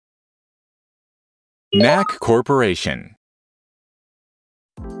Naccorporation.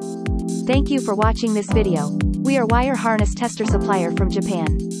 Thank you for watching this video. We are wire harness tester supplier from Japan.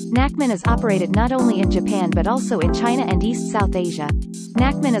 Nacman is operated not only in Japan but also in China and East South Asia.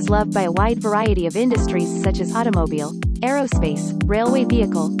 Nacman is loved by a wide variety of industries such as automobile, aerospace, railway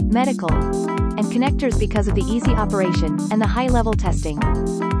vehicle, medical, and connectors because of the easy operation and the high-level testing.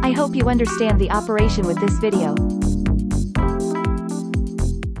 I hope you understand the operation with this video.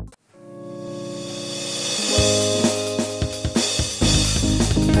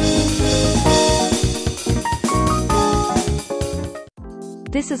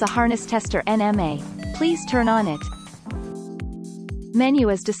 This is a harness tester NMA. Please turn on it. Menu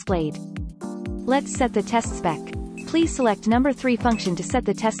is displayed. Let's set the test spec. Please select number 3 function to set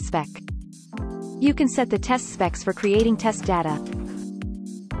the test spec. You can set the test specs for creating test data.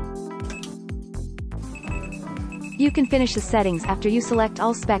 You can finish the settings after you select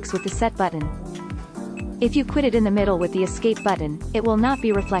all specs with the set button. If you quit it in the middle with the escape button, it will not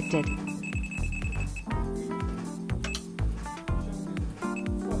be reflected.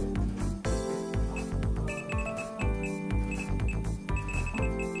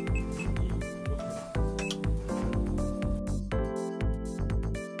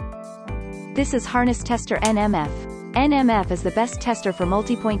 This is harness tester NMF. NMF is the best tester for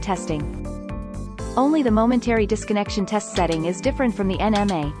multi-point testing. Only the momentary disconnection test setting is different from the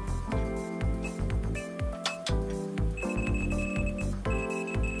NMA.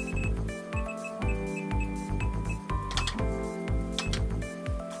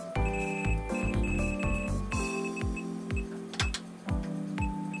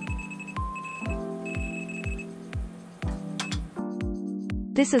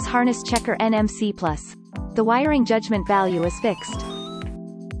 This is harness checker NMC+. The wiring judgment value is fixed.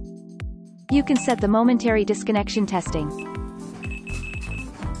 You can set the momentary disconnection testing.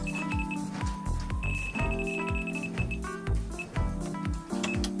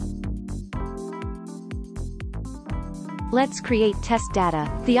 Let's create test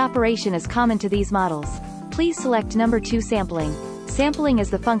data. The operation is common to these models. Please select number 2 sampling. Sampling is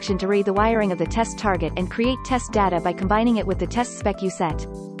the function to read the wiring of the test target and create test data by combining it with the test spec you set.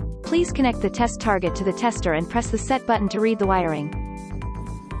 Please connect the test target to the tester and press the set button to read the wiring.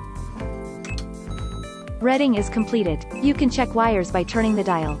 Reading is completed. You can check wires by turning the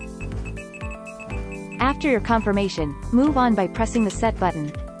dial. After your confirmation, move on by pressing the set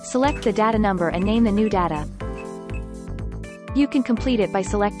button. Select the data number and name the new data. You can complete it by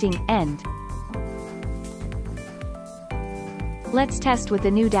selecting End. Let's test with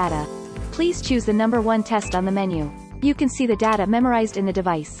the new data. Please choose the number 1 test on the menu. You can see the data memorized in the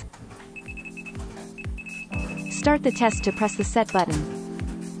device. Start the test to press the set button.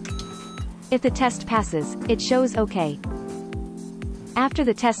 If the test passes, it shows OK. After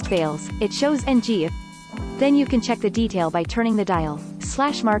the test fails, it shows NG. Then you can check the detail by turning the dial.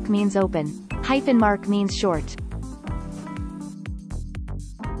 Slash mark means open. Hyphen mark means short.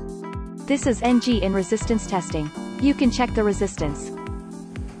 This is NG in resistance testing. You can check the resistance.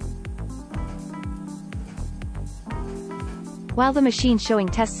 While the machine showing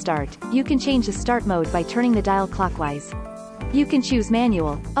test start, you can change the start mode by turning the dial clockwise. You can choose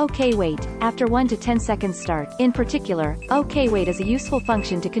manual, OK wait, after 1 to 10 seconds start. In particular, OK wait is a useful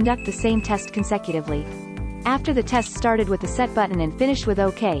function to conduct the same test consecutively. After the test started with the set button and finished with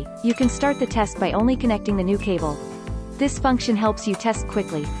OK, you can start the test by only connecting the new cable. This function helps you test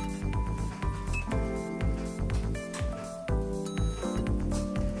quickly.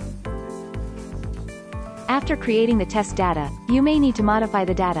 After creating the test data, you may need to modify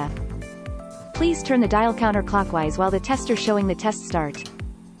the data. Please turn the dial counterclockwise while the tester showing the test start.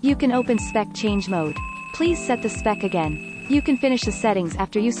 You can open spec change mode. Please set the spec again. You can finish the settings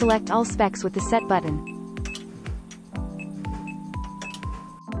after you select all specs with the set button.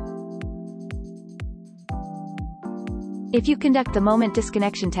 If you conduct the moment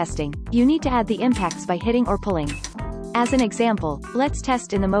disconnection testing, you need to add the impacts by hitting or pulling. As an example, let's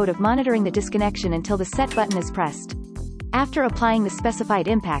test in the mode of monitoring the disconnection until the set button is pressed. After applying the specified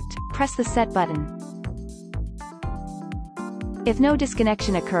impact, press the set button. If no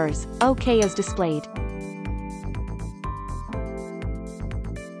disconnection occurs, OK is displayed.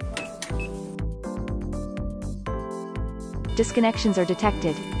 Disconnections are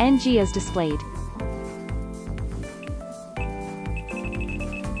detected, NG is displayed.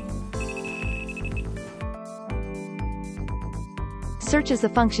 Search is the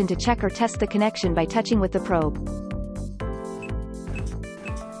function to check or test the connection by touching with the probe.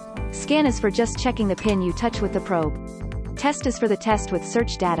 Scan is for just checking the pin you touch with the probe. Test is for the test with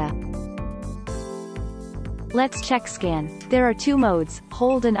search data. Let's check scan. There are 2 modes,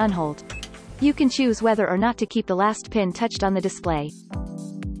 hold and unhold. You can choose whether or not to keep the last pin touched on the display.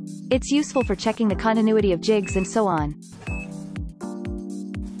 It's useful for checking the continuity of jigs and so on.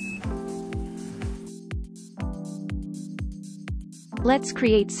 Let's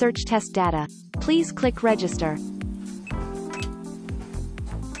create search test data. Please click Register.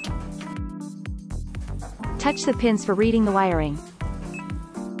 Touch the pins for reading the wiring.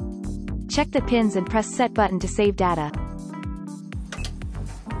 Check the pins and press Set button to save data.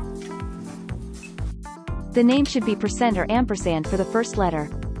 The name should be % or ampersand for the first letter.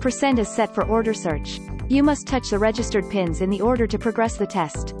 % is set for order search. You must touch the registered pins in the order to progress the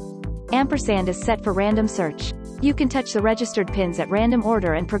test. Ampersand is set for random search. You can touch the registered pins at random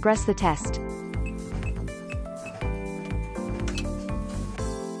order and progress the test.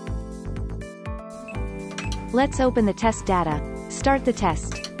 Let's open the test data. Start the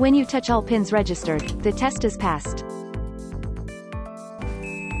test. When you touch all pins registered, the test is passed.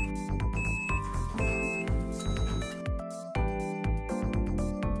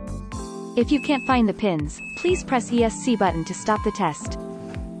 If you can't find the pins, please press ESC button to stop the test.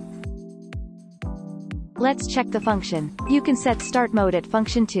 Let's check the function. You can set start mode at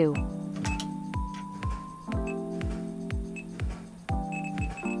function 2.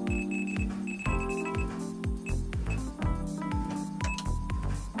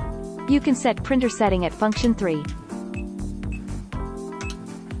 You can set printer setting at function 3.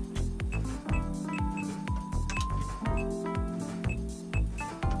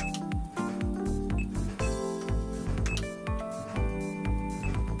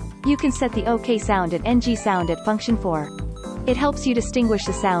 You can set the OK sound and NG sound at function 4. It helps you distinguish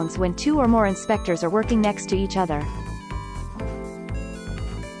the sounds when two or more inspectors are working next to each other.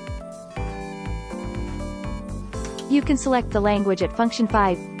 You can select the language at function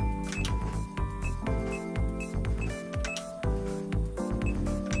 5.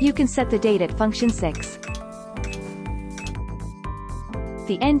 You can set the date at function 6.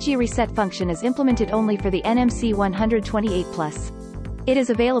 The NG reset function is implemented only for the NMC128+. It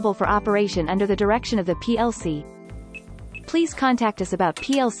is available for operation under the direction of the PLC. Please contact us about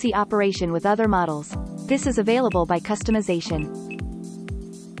PLC operation with other models. This is available by customization.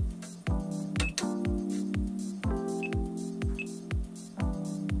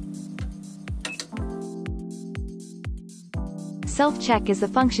 Self-check is the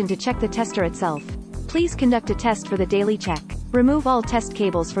function to check the tester itself. Please conduct a test for the daily check. Remove all test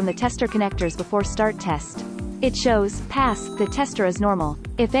cables from the tester connectors before start test. It shows, pass, the tester is normal.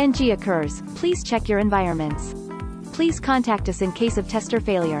 If NG occurs, please check your environments. Please contact us in case of tester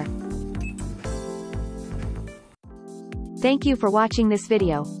failure. Thank you for watching this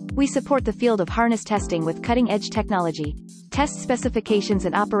video. We support the field of harness testing with cutting-edge technology. Test specifications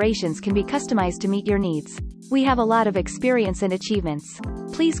and operations can be customized to meet your needs. We have a lot of experience and achievements.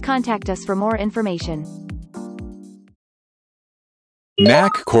 Please contact us for more information.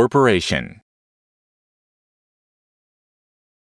 Naccorporation.